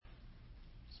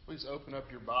Please open up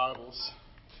your Bibles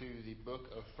to the book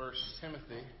of 1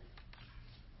 Timothy.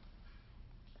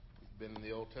 We've been in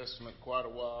the Old Testament quite a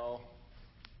while.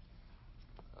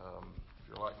 If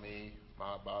you're like me,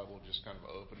 my Bible just kind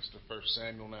of opens to 1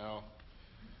 Samuel now.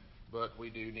 But we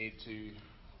do need to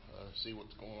see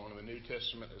what's going on in the New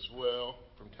Testament as well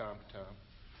from time to time,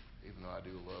 even though I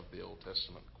do love the Old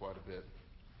Testament quite a bit.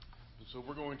 So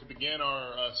we're going to begin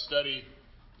our study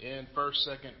in 1st,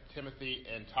 2nd Timothy,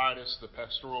 and Titus, the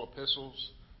pastoral epistles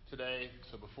today.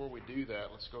 So before we do that,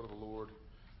 let's go to the Lord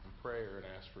in prayer and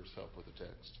ask for His help with the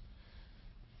text.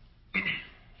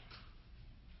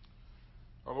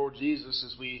 Our Lord Jesus,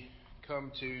 as we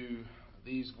come to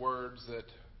these words that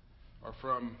are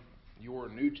from your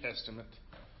New Testament,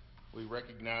 we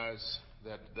recognize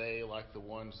that they, like the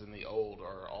ones in the Old,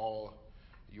 are all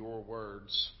your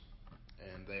words,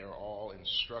 and they are all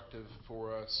instructive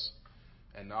for us.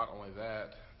 And not only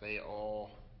that, they all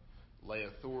lay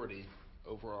authority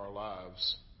over our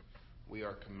lives. We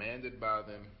are commanded by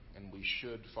them, and we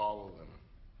should follow them.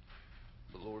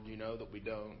 But Lord, you know that we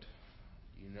don't.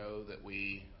 You know that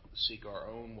we seek our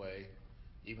own way,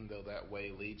 even though that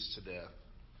way leads to death.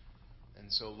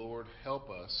 And so, Lord, help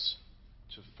us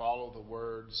to follow the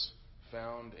words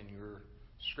found in your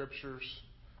scriptures,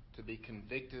 to be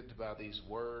convicted by these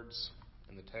words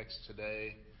in the text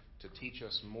today, to teach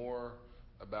us more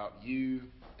about you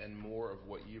and more of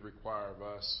what you require of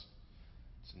us.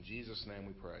 It's in Jesus' name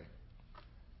we pray.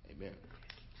 Amen.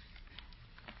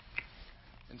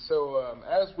 And so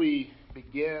as we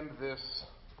begin this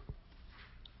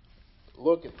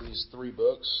look at these three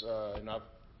books, and I've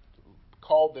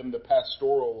called them the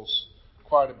pastorals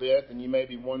quite a bit, and you may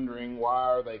be wondering, why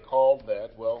are they called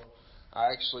that? Well,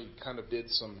 I actually kind of did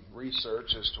some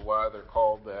research as to why they're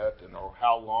called that or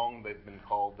how long they've been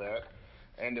called that.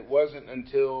 And it wasn't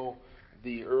until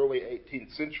the early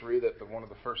 18th century that one of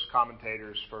the first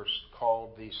commentators first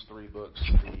called these three books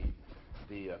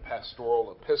the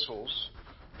pastoral epistles.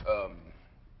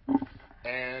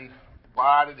 And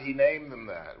why did he name them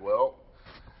that? Well,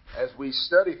 as we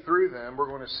study through them, we're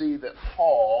going to see that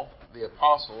Paul, the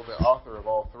apostle, the author of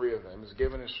all three of them, has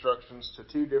given instructions to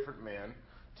two different men,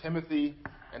 Timothy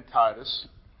and Titus.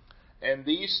 And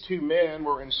these two men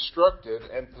were instructed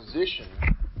and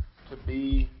positioned to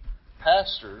be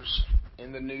pastors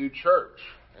in the new church,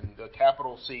 in the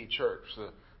capital C church,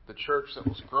 the church that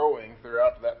was growing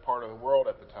throughout that part of the world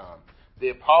at the time.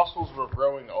 The apostles were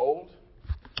growing old,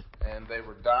 and they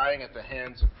were dying at the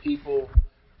hands of people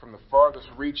from the farthest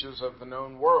reaches of the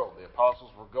known world. The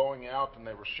apostles were going out and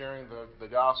they were sharing the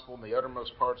gospel in the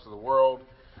uttermost parts of the world.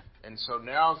 And so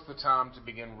now's the time to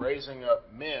begin raising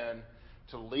up men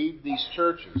to lead these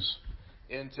churches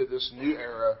into this new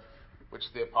era, which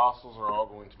the apostles are all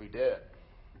going to be dead.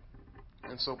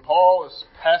 And so Paul is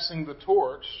passing the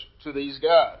torch to these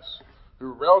guys who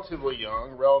are relatively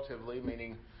young, relatively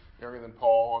meaning younger than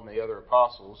Paul and the other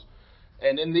apostles.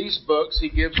 And in these books, he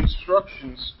gives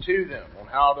instructions to them on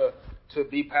how to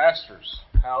be pastors,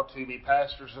 how to be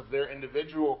pastors of their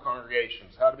individual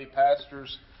congregations, how to be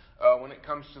pastors when it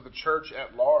comes to the church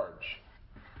at large.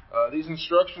 These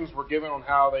instructions were given on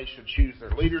how they should choose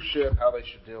their leadership, how they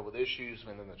should deal with issues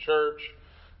within the church,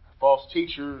 false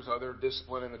teachers, other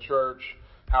discipline in the church,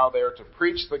 how they are to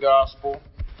preach the gospel.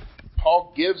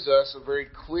 Paul gives us a very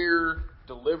clear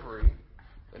delivery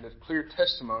and a clear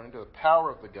testimony to the power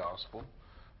of the gospel,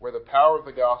 where the power of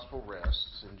the gospel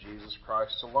rests in Jesus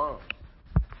Christ alone.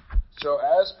 So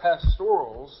as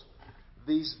pastorals,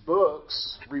 these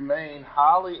books remain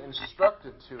highly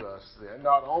instructive to us then,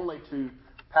 not only to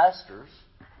pastors,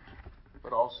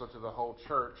 but also to the whole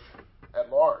church at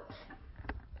large.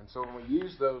 And so when we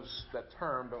use that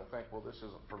term, don't think, well, this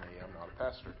isn't for me, I'm not a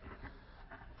pastor.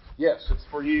 Yes, it's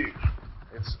for you.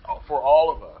 It's for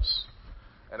all of us.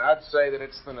 And I'd say that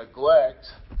it's the neglect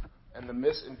and the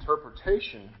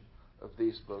misinterpretation of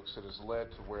these books that has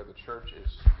led to where the church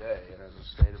is today and as a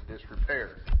state of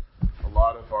disrepair. A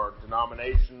lot of our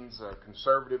denominations,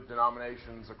 conservative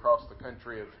denominations across the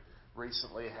country, have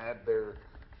recently had their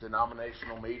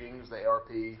denominational meetings, the ARP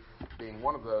being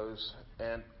one of those,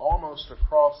 and almost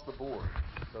across the board,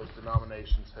 those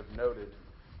denominations have noted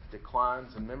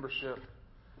declines in membership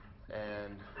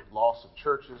and loss of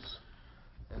churches.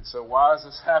 And so why is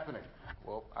this happening?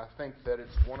 Well, I think that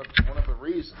it's one of the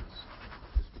reasons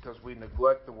is because we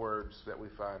neglect the words that we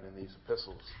find in these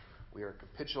epistles. We are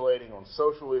capitulating on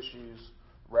social issues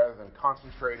rather than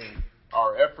concentrating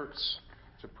our efforts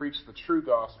to preach the true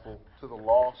gospel to the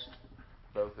lost,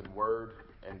 both in word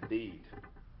and deed.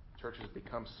 Churches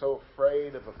become so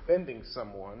afraid of offending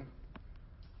someone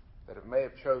that it may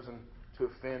have chosen to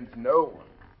offend no one.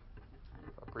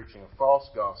 preaching a false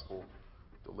gospel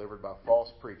delivered by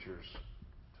false preachers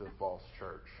to a false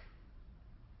church.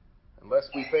 Unless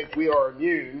we think we are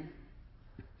immune,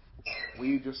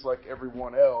 we, just like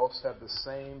everyone else, have the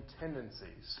same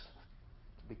tendencies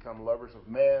to become lovers of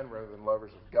man rather than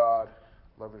lovers of God,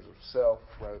 lovers of self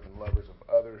rather than lovers of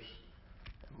others,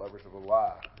 and lovers of a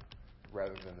lie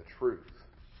rather than the truth.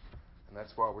 And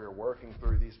that's why we are working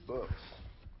through these books.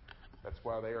 That's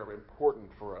why they are important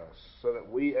for us, so that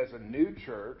we as a new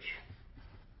church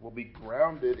will be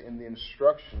grounded in the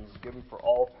instructions given for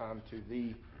all time to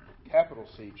the capital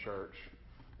C church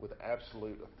with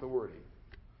absolute authority.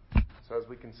 So as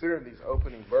we consider these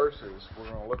opening verses, we're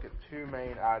going to look at two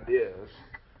main ideas: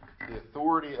 the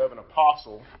authority of an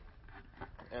apostle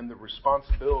and the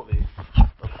responsibility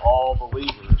of all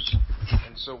believers.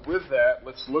 And so with that,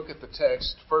 let's look at the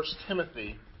text. 1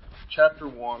 Timothy chapter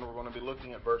 1, we're going to be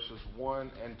looking at verses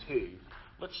 1 and 2.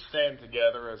 Let's stand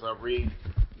together as I read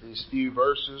these few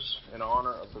verses in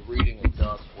honor of the reading of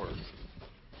God's Word.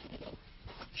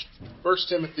 1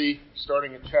 Timothy,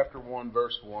 starting at chapter 1,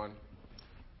 verse 1.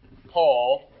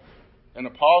 Paul, an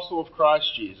apostle of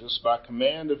Christ Jesus, by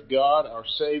command of God our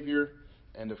Savior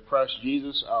and of Christ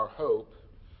Jesus our hope,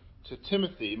 to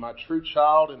Timothy, my true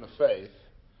child in the faith,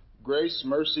 grace,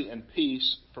 mercy, and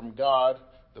peace from God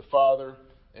the Father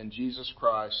and Jesus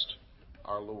Christ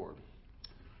our Lord.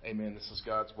 Amen. This is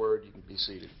God's Word. You can be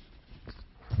seated.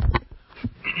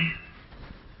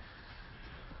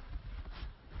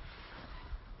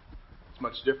 It's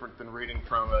much different than reading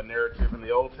from a narrative in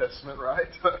the Old Testament, right?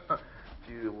 A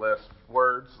few less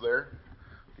words there.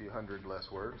 A few hundred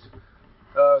less words.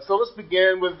 So let's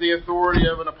begin with the authority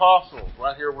of an apostle,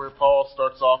 right here where Paul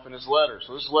starts off in his letter.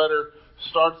 So this letter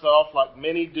starts off like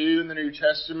many do in the New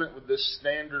Testament with this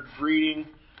standard greeting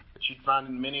that you'd find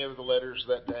in many of the letters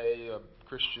that day,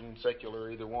 Christian,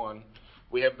 secular, either one.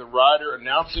 We have the writer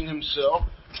announcing himself,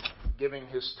 giving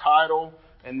his title,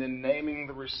 and then naming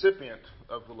the recipient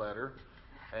of the letter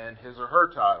and his or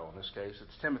her title. In this case,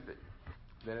 it's Timothy.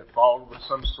 Then it followed with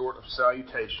some sort of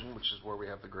salutation, which is where we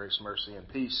have the grace, mercy, and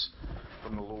peace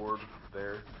from the Lord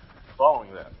there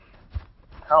following that.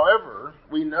 However,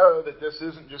 we know that this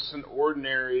isn't just an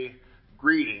ordinary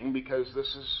greeting because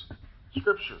this is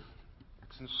Scripture.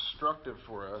 It's instructive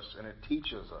for us and it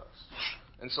teaches us.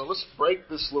 And so let's break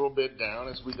this little bit down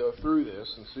as we go through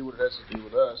this and see what it has to do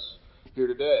with us here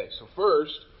today. So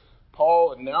first,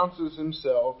 Paul announces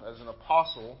himself as an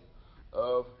apostle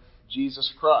of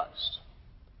Jesus Christ.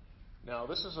 Now,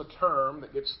 this is a term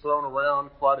that gets thrown around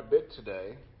quite a bit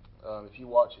today. If you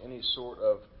watch any sort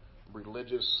of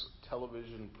religious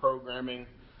television programming,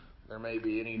 there may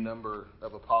be any number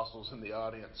of apostles in the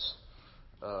audience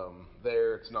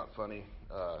there. It's not funny.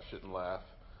 Shouldn't laugh.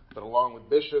 But along with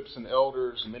bishops and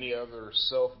elders and many other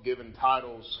self-given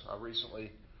titles, I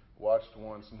recently watched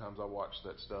one. Sometimes I watch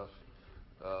that stuff.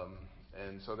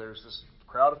 And so there's this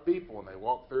crowd of people, and they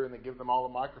walk through and they give them all a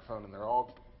microphone, and they're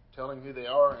all telling who they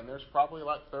are, and there's probably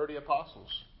like 30 apostles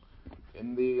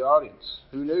in the audience.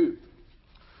 Who knew?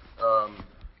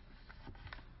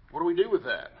 What do we do with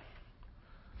that?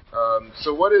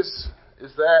 So what is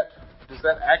that? Does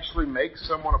that actually make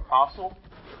someone apostle?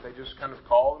 If they just kind of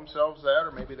call themselves that,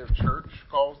 or maybe their church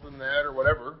calls them that, or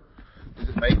whatever. Does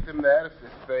it make them that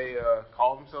if they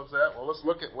call themselves that? Well, let's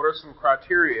look at what are some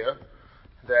criteria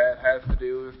that has to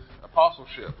do with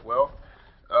apostleship. Well,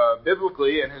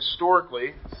 biblically and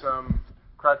historically, some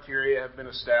criteria have been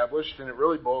established, and it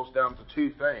really boils down to two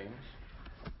things.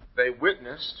 They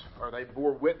witnessed, or they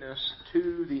bore witness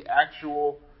to the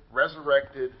actual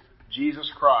resurrected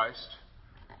Jesus Christ.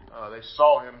 They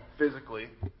saw him physically,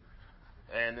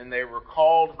 and then they were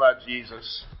called by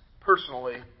Jesus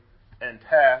personally and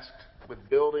tasked with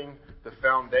building the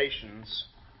foundations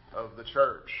of the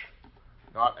church.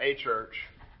 Not a church,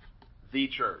 the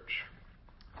church.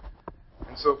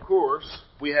 And so, of course,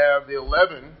 we have the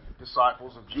 11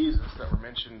 disciples of Jesus that were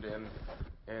mentioned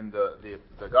in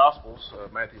the Gospels,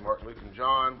 Matthew, Mark, Luke, and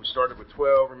John. We started with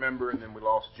 12, remember, and then we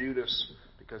lost Judas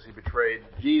because he betrayed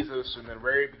Jesus. And then the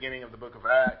very beginning of the book of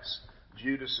Acts,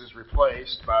 Judas is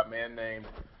replaced by a man named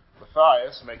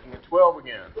Matthias, making it 12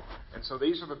 again. And so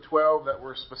these are the 12 that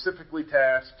were specifically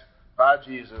tasked by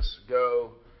Jesus,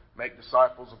 go make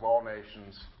disciples of all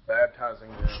nations, baptizing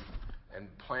them, and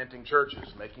planting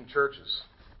churches, making churches.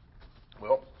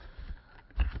 Well,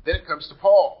 then it comes to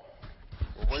Paul.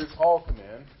 Well, where did Paul come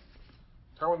in?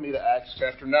 Turn with me to Acts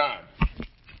chapter 9.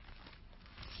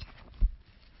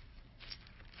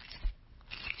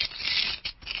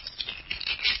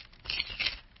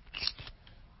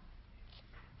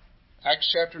 Acts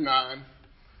chapter 9.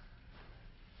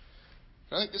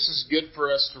 I think this is good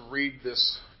for us to read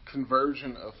this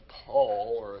conversion of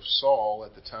Paul, or of Saul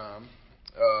at the time.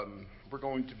 We're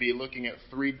going to be looking at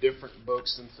 3 different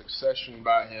books in succession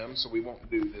by him, so we won't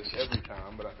do this every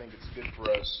time, but I think it's good for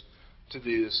us to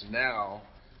do this now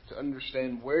to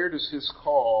understand, where does his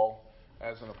call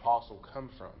as an apostle come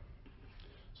from.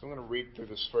 So I'm going to read through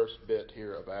this first bit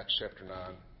here of Acts chapter 9,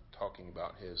 talking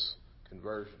about his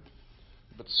conversion.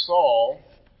 But Saul,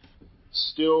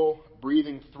 still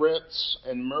breathing threats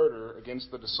and murder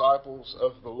against the disciples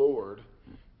of the Lord,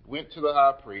 went to the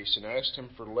high priest and asked him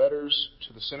for letters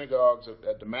to the synagogues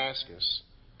at Damascus,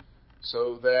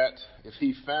 so that if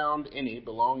he found any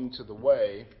belonging to the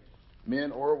way,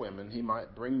 men or women, he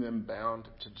might bring them bound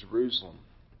to Jerusalem.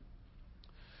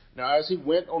 Now as he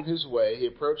went on his way, he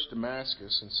approached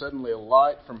Damascus, and suddenly a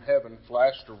light from heaven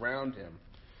flashed around him.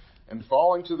 And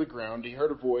falling to the ground, he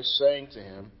heard a voice saying to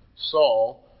him,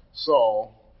 Saul,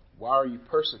 Saul, why are you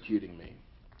persecuting me?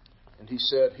 And he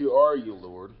said, Who are you,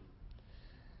 Lord?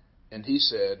 And he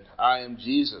said, I am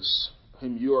Jesus,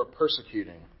 whom you are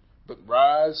persecuting. But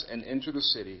rise and enter the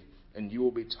city, and you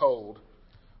will be told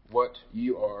what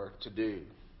you are to do.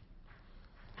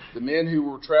 The men who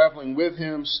were traveling with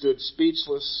him stood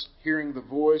speechless, hearing the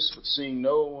voice, but seeing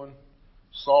no one.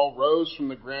 Saul rose from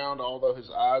the ground. Although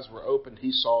his eyes were opened,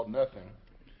 he saw nothing.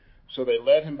 So they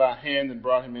led him by hand and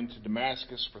brought him into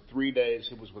Damascus. For 3 days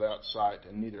he was without sight,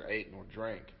 and neither ate nor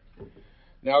drank.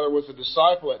 Now there was a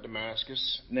disciple at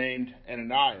Damascus named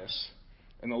Ananias,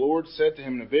 and the Lord said to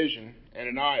him in a vision,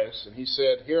 Ananias, and he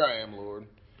said, Here I am, Lord.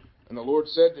 And the Lord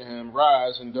said to him,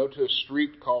 Rise and go to a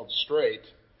street called Straight,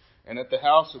 and at the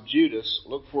house of Judas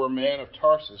look for a man of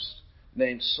Tarsus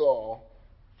named Saul,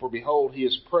 for behold, he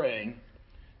is praying,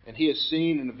 and he has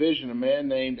seen in a vision a man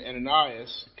named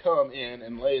Ananias come in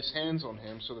and lay his hands on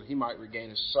him so that he might regain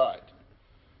his sight.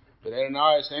 But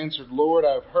Ananias answered, Lord,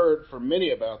 I have heard from many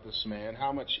about this man,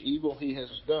 how much evil he has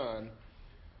done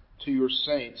to your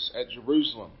saints at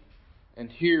Jerusalem. And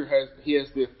here he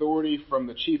has the authority from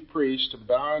the chief priest to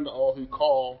bind all who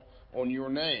call on your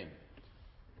name.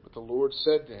 But the Lord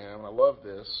said to him, and I love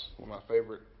this, one of my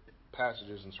favorite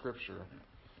passages in Scripture,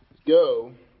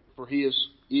 Go, for he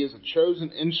is a chosen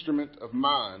instrument of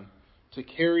mine to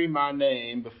carry my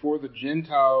name before the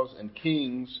Gentiles and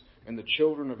kings and the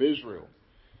children of Israel.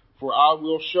 For I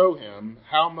will show him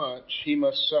how much he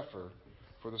must suffer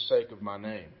for the sake of my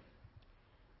name.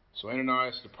 So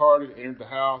Ananias departed, entered the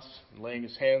house, and laying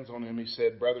his hands on him, he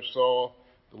said, Brother Saul,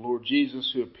 the Lord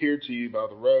Jesus, who appeared to you by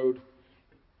the road,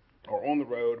 or on the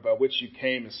road by which you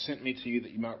came, has sent me to you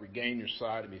that you might regain your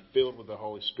sight and be filled with the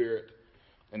Holy Spirit.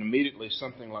 And immediately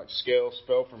something like scales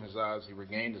fell from his eyes. He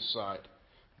regained his sight.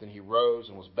 Then he rose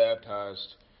and was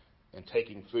baptized, and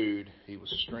taking food, he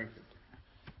was strengthened.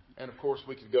 And of course,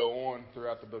 we could go on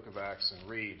throughout the book of Acts and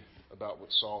read about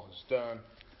what Saul has done,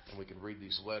 and we could read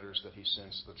these letters that he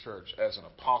sends to the church as an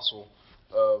apostle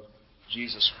of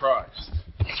Jesus Christ.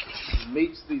 He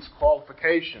meets these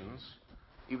qualifications,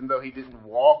 even though he didn't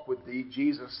walk with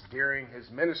Jesus during his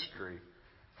ministry.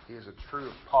 He is a true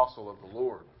apostle of the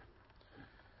Lord.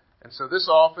 And so this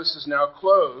office is now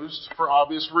closed for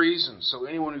obvious reasons. So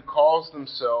anyone who calls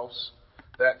themselves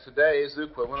that today is the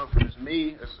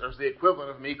equivalent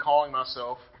of me calling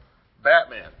myself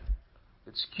Batman.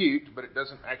 It's cute, but it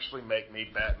doesn't actually make me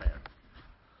Batman.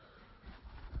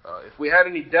 If we had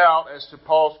any doubt as to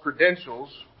Paul's credentials,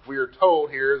 we are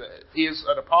told here that he is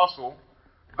an apostle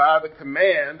by the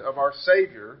command of our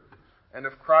Savior and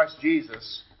of Christ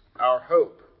Jesus, our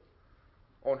hope.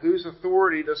 On whose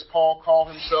authority does Paul call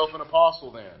himself an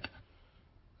apostle then?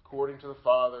 According to the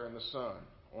Father and the Son.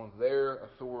 On their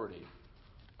authority.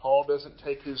 Paul doesn't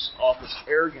take his office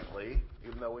arrogantly,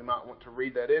 even though we might want to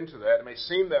read that into that. It may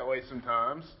seem that way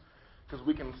sometimes, because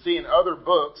we can see in other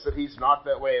books that he's not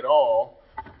that way at all,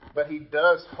 but he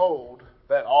does hold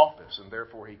that office, and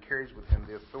therefore he carries with him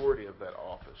the authority of that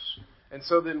office. And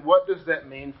so then what does that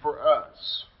mean for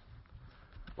us?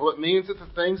 Well, it means that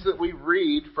the things that we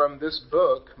read from this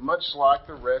book, much like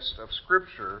the rest of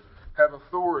Scripture, have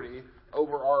authority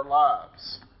over our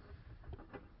lives.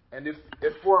 And if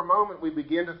for a moment we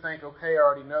begin to think, okay, I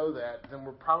already know that, then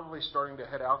we're probably starting to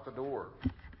head out the door.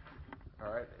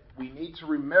 All right? We need to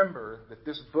remember that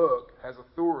this book has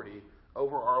authority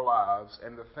over our lives,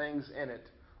 and the things in it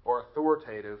are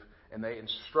authoritative, and they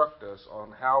instruct us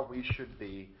on how we should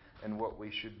be and what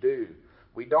we should do.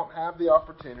 We don't have the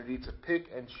opportunity to pick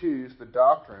and choose the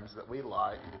doctrines that we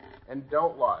like and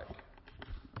don't like.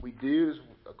 We do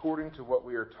according to what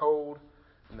we are told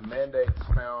and the mandates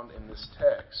found in this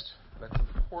text. That's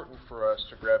important for us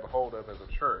to grab a hold of as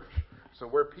a church. So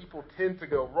where people tend to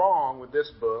go wrong with this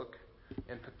book,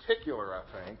 in particular,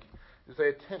 I think, is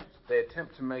they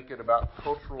attempt to make it about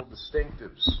cultural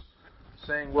distinctives,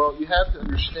 saying, well, you have to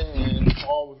understand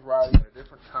Paul was writing in a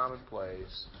different time and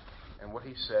place, and what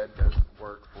he said doesn't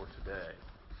work for today.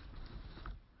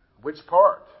 Which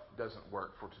part doesn't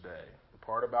work for today? The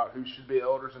part about who should be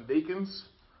elders and deacons?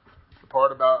 The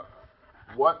part about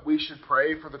what we should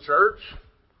pray for the church?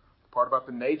 The part about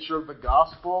the nature of the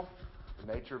gospel?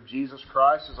 The nature of Jesus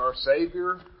Christ as our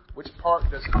Savior? Which part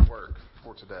doesn't work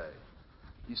for today?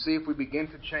 You see, if we begin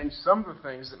to change some of the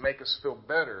things that make us feel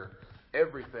better,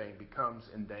 everything becomes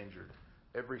endangered.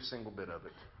 Every single bit of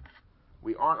it.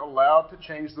 We aren't allowed to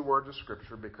change the words of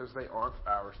Scripture because they aren't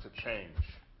ours to change.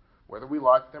 Whether we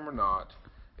like them or not,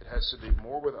 it has to do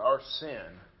more with our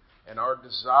sin and our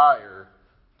desire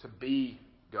to be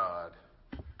God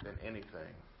than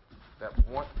anything. That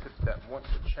want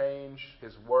to change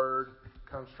His Word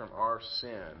comes from our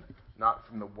sin, not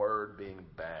from the Word being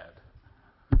bad.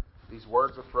 These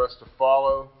words are for us to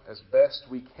follow as best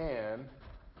we can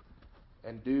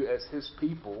and do as His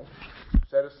people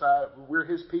set aside. We're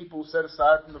His people set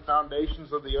aside from the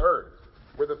foundations of the earth.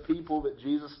 We're the people that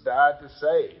Jesus died to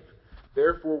save.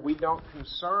 Therefore, we don't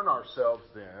concern ourselves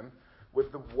then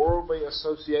with the worldly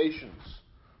associations,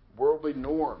 worldly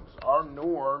norms. Our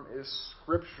norm is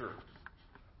Scripture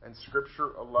and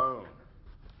Scripture alone.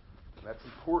 And that's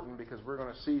important because we're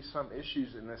going to see some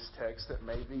issues in this text that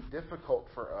may be difficult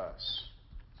for us,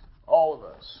 all of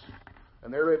us.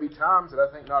 And there may be times that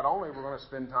I think not only we're going to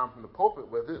spend time from the pulpit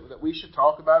with it, but that we should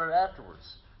talk about it afterwards,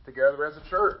 together as a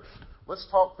church. Let's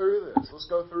talk through this. Let's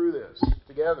go through this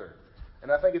together.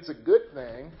 And I think it's a good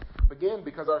thing, again,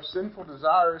 because our sinful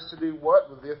desire is to do what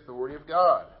with the authority of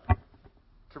God?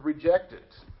 To reject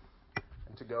it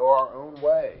and to go our own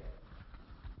way.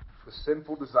 The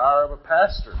sinful desire of a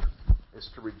pastor is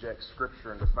to reject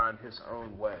Scripture and to find his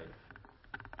own way.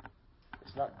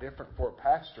 It's not different for a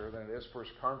pastor than it is for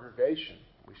his congregation.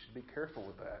 We should be careful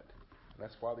with that. And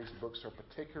that's why these books are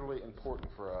particularly important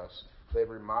for us. They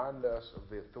remind us of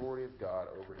the authority of God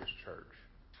over His church.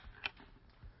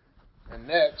 And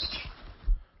next,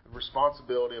 the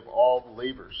responsibility of all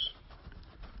believers.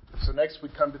 So next we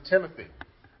come to Timothy,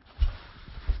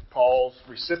 Paul's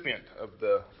recipient of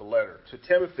the letter. To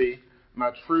Timothy,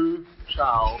 my true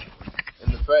child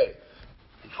in the faith.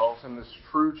 He calls him this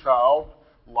true child,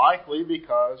 likely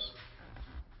because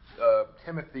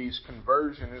Timothy's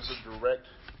conversion is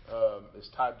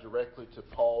tied directly to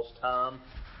Paul's time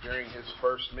during his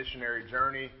first missionary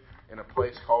journey in a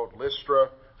place called Lystra,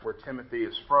 where Timothy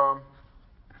is from.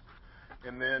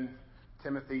 And then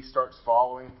Timothy starts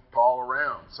following Paul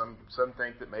around. Some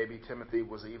think that maybe Timothy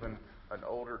was even an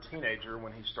older teenager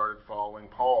when he started following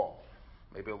Paul.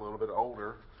 Maybe a little bit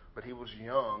older, but he was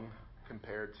young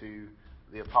compared to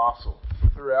the apostle.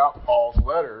 Throughout Paul's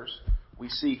letters, we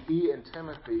see he and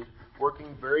Timothy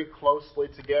working very closely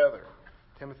together.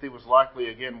 Timothy was likely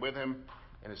again with him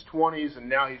in his 20s, and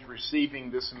now he's receiving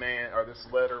this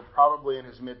letter probably in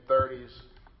his mid-30s.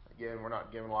 Again, we're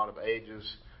not given a lot of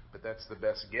ages, but that's the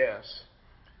best guess.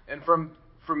 And from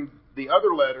the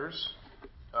other letters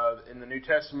in the New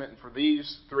Testament, and for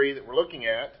these three that we're looking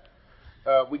at,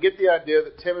 we get the idea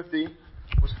that Timothy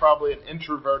was probably an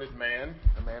introverted man,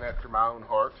 a man after my own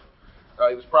heart.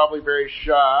 He was probably very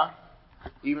shy,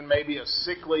 even maybe a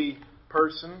sickly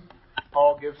person.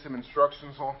 Paul gives him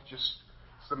instructions on just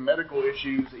some medical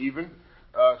issues even,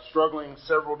 struggling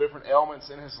several different ailments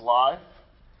in his life.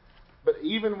 But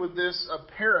even with this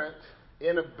apparent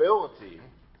inability,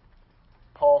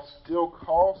 Paul still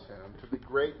calls him to the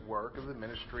great work of the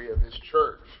ministry of his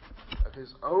church, of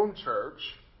his own church,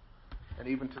 and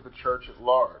even to the church at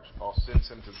large. Paul sends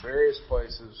him to various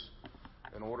places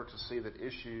in order to see that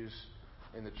issues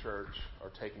in the church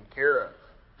are taken care of.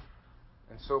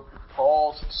 And so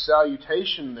Paul's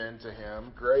salutation then to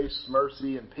him, grace,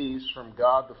 mercy, and peace from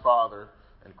God the Father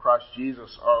and Christ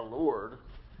Jesus our Lord,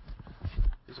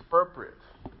 is appropriate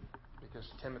because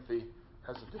Timothy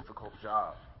has a difficult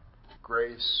job.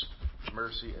 Grace,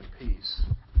 mercy, and peace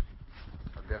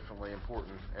are definitely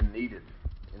important and needed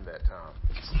in that time.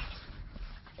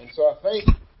 And so I think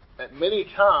that many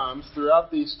times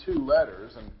throughout these two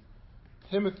letters, and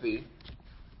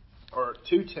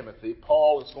to Timothy,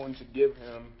 Paul is going to give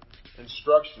him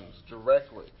instructions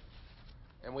directly.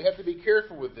 And we have to be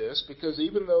careful with this because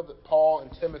even though that Paul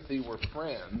and Timothy were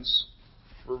friends,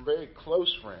 were very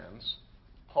close friends,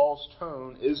 Paul's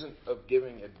tone isn't of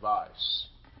giving advice.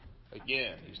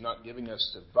 Again, he's not giving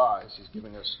us advice, he's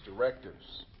giving us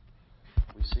directives.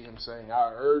 We see him saying,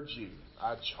 I urge you,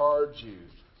 I charge you,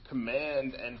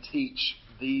 command and teach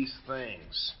these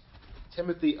things.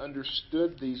 Timothy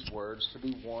understood these words to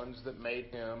be ones that made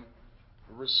him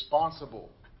responsible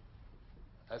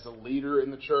as a leader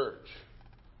in the church.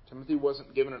 Timothy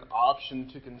wasn't given an option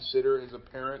to consider his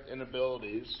apparent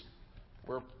inabilities.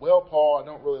 Where, well, Paul, I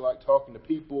don't really like talking to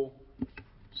people,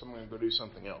 so I'm going to go do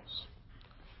something else.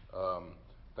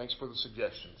 Thanks for the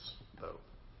suggestions, though.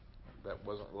 That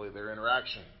wasn't really their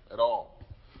interaction at all.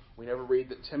 We never read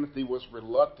that Timothy was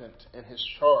reluctant in his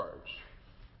charge.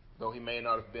 Though he may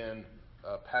not have been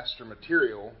pastor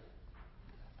material,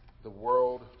 the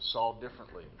world saw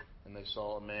differently, and they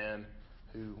saw a man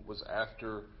who was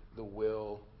after the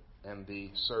will and the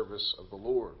service of the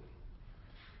Lord.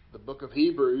 The book of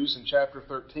Hebrews in chapter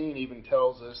 13 even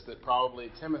tells us that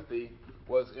probably Timothy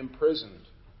was imprisoned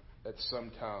at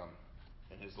some time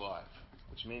in his life,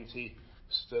 which means he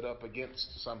stood up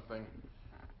against something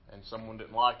and someone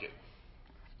didn't like it.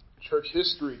 Church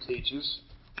history teaches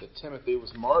that Timothy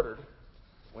was martyred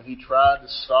when he tried to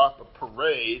stop a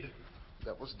parade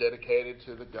that was dedicated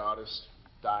to the goddess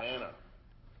Diana.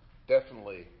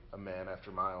 Definitely a man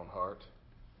after my own heart.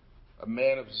 A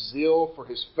man of zeal for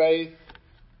his faith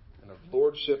and of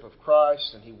lordship of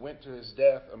Christ, and he went to his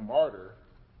death a martyr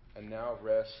and now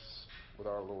rests with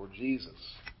our Lord Jesus.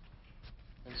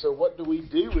 And so what do we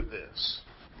do with this?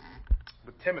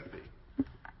 With Timothy.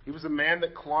 He was a man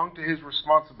that clung to his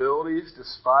responsibilities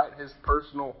despite his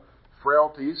personal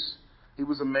frailties. He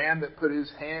was a man that put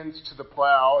his hands to the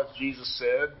plow, as Jesus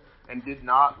said, and did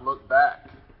not look back.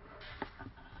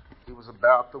 He was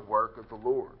about the work of the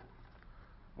Lord.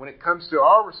 When it comes to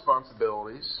our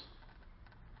responsibilities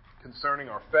concerning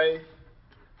our faith,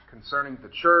 concerning the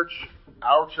church,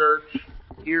 our church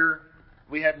here,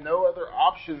 we have no other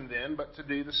option then but to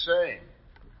do the same.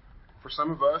 For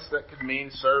some of us, that could mean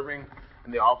serving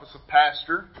in the office of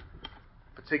pastor,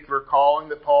 particular calling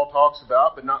that Paul talks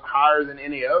about, but not higher than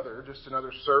any other, just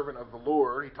another servant of the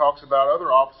Lord. He talks about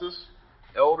other offices,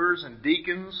 elders and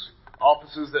deacons,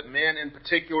 offices that men in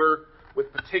particular,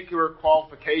 with particular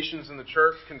qualifications in the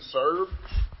church, can serve.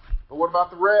 But what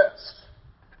about the rest?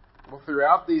 Well,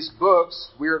 throughout these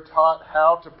books, we are taught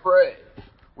how to pray.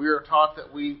 We are taught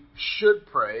that we should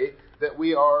pray, that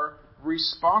we are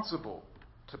responsible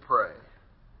to pray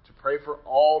for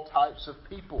all types of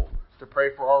people, to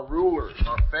pray for our rulers,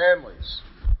 our families.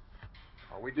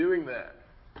 Are we doing that?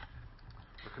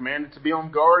 We're commanded to be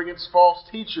on guard against false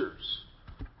teachers.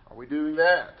 Are we doing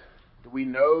that? Do we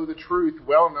know the truth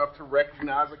well enough to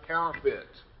recognize a counterfeit?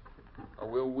 Or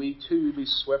will we too be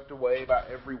swept away by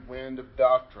every wind of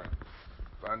doctrine,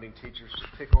 finding teachers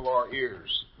to tickle our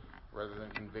ears rather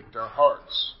than convict our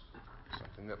hearts?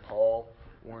 Something that Paul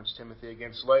warns Timothy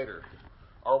against later.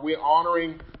 Are we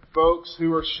honoring folks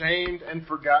who are shamed and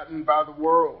forgotten by the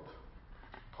world?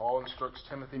 Paul instructs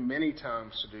Timothy many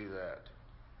times to do that.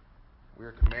 We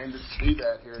are commanded to do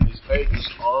that here in these pages.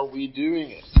 Are we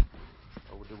doing it?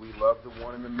 Or do we love the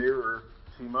one in the mirror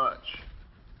too much?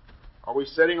 Are we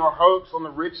setting our hopes on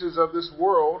the riches of this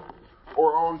world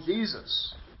or on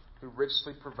Jesus, who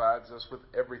richly provides us with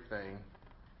everything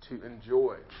to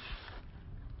enjoy?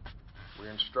 We're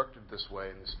instructed this way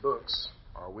in these books.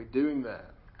 Are we doing that?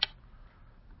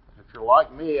 If you're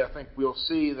like me, I think we'll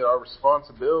see that our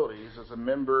responsibilities as a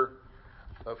member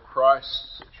of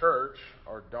Christ's church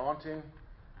are daunting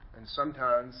and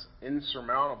sometimes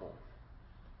insurmountable.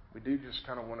 We do just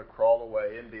kind of want to crawl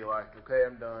away and be like, okay,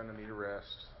 I'm done, I need a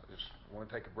rest, I just want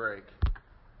to take a break.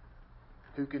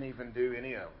 Who can even do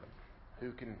any of them?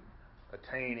 Who can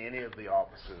attain any of the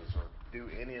offices or do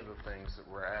any of the things that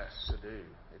we're asked to do?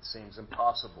 It seems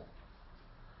impossible.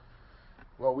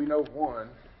 Well, we know one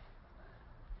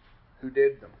who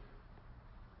did them,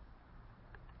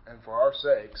 and for our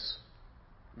sakes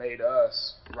made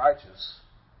us righteous,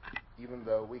 even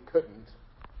though we couldn't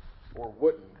or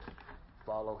wouldn't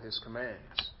follow his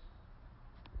commands.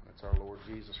 That's our Lord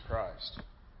Jesus Christ.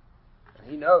 And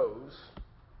he knows,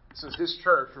 this is his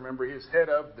church, remember, he is head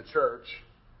of the church.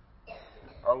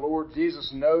 Our Lord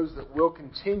Jesus knows that we'll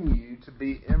continue to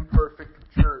be imperfect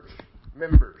church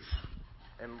members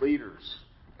and leaders.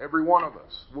 Every one of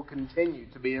us will continue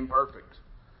to be imperfect,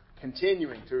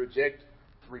 continuing to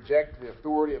reject the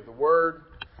authority of the Word,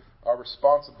 our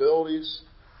responsibilities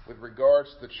with regards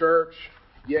to the church.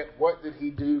 Yet what did he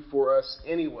do for us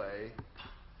anyway?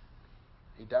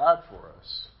 He died for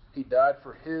us. He died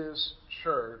for his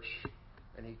church,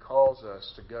 and he calls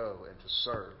us to go and to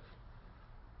serve.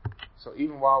 So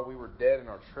even while we were dead in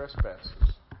our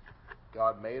trespasses,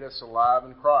 God made us alive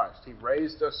in Christ. He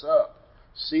raised us up,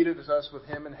 seated us with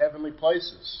him in heavenly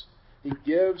places. He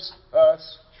gives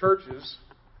us churches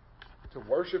to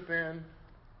worship in,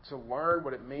 to learn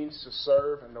what it means to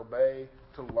serve and obey,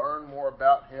 to learn more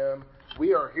about him.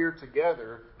 We are here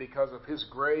together because of his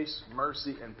grace,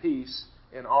 mercy, and peace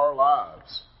in our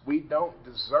lives. We don't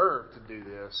deserve to do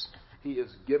this. He has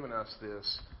given us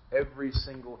this every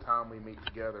single time we meet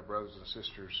together, brothers and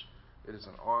sisters. It is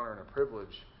an honor and a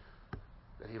privilege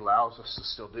that He allows us to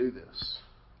still do this.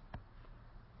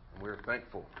 And we're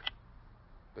thankful.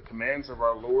 The commands of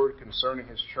our Lord concerning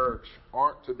His church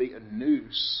aren't to be a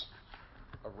noose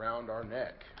around our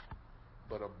neck,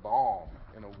 but a balm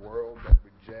in a world that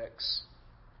rejects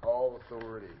all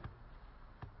authority.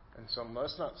 And so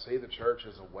let's not see the church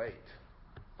as a weight.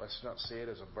 Let's not see it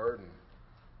as a burden.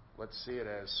 Let's see it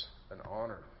as an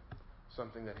honor,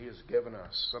 something that He has given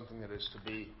us, something that is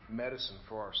to be medicine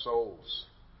for our souls.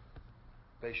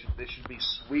 They should be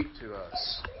sweet to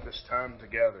us this time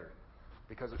together,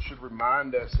 because it should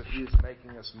remind us that He is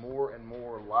making us more and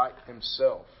more like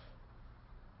Himself.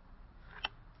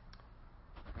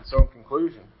 And so in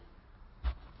conclusion,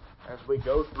 as we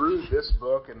go through this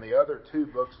book and the other two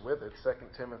books with it, 2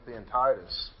 Timothy and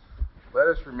Titus, let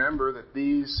us remember that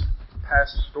these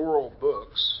pastoral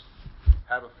books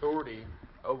have authority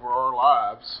over our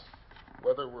lives,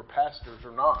 whether we're pastors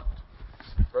or not.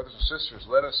 Brothers and sisters,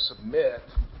 let us submit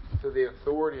to the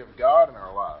authority of God in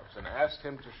our lives and ask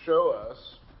Him to show us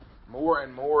more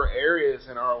and more areas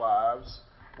in our lives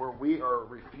where we are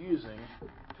refusing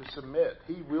to submit.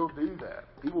 He will do that.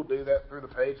 He will do that through the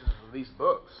pages of these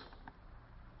books.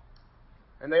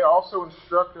 And they also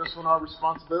instruct us on our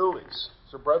responsibilities.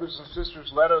 So, brothers and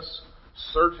sisters, let us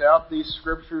search out these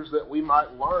scriptures that we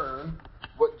might learn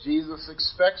what Jesus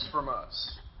expects from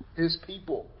us, His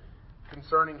people,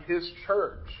 concerning His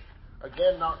church.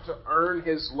 Again, not to earn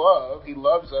His love. He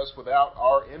loves us without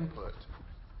our input.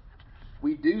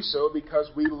 We do so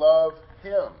because we love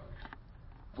Him.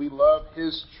 We love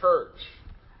His church.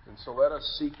 And so let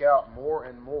us seek out more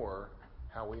and more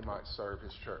how we might serve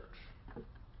His church.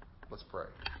 Let's pray.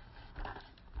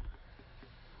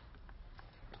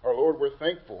 Our Lord, we're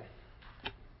thankful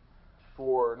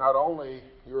for not only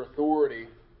Your authority,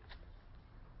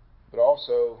 but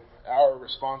also our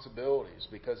responsibilities,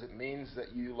 because it means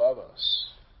that You love us.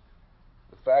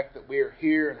 The fact that we are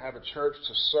here and have a church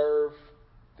to serve,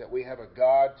 that we have a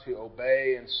God to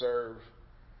obey and serve,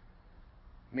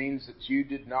 means that You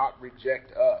did not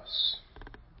reject us,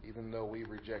 even though we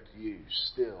reject You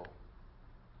still.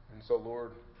 And so,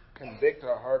 Lord, convict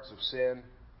our hearts of sin.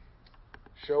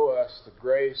 Show us the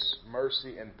grace,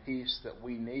 mercy, and peace that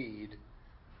we need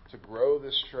to grow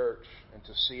this church and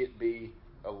to see it be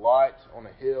a light on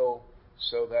a hill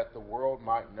so that the world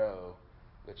might know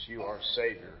that You are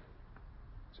Savior.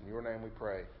 It's in Your name we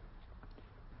pray.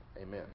 Amen.